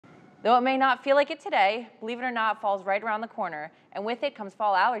Though it may not feel like it today, believe it or not, fall's right around the corner, and with it comes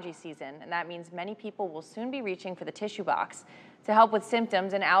fall allergy season, and that means many people will soon be reaching for the tissue box. To help with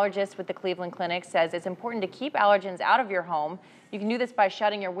symptoms, an allergist with the Cleveland Clinic says it's important to keep allergens out of your home. You can do this by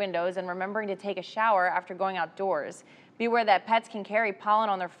shutting your windows and remembering to take a shower after going outdoors. Be aware that pets can carry pollen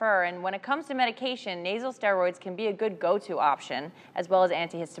on their fur, and when it comes to medication, nasal steroids can be a good go-to option, as well as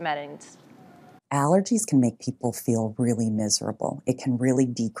antihistamines. Allergies can make people feel really miserable. It can really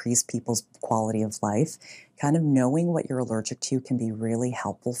decrease people's quality of life. Kind of knowing what you're allergic to can be really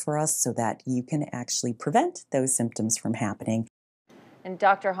helpful for us so that you can actually prevent those symptoms from happening. And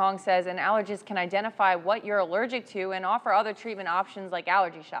Dr. Hong says an allergist can identify what you're allergic to and offer other treatment options like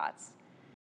allergy shots.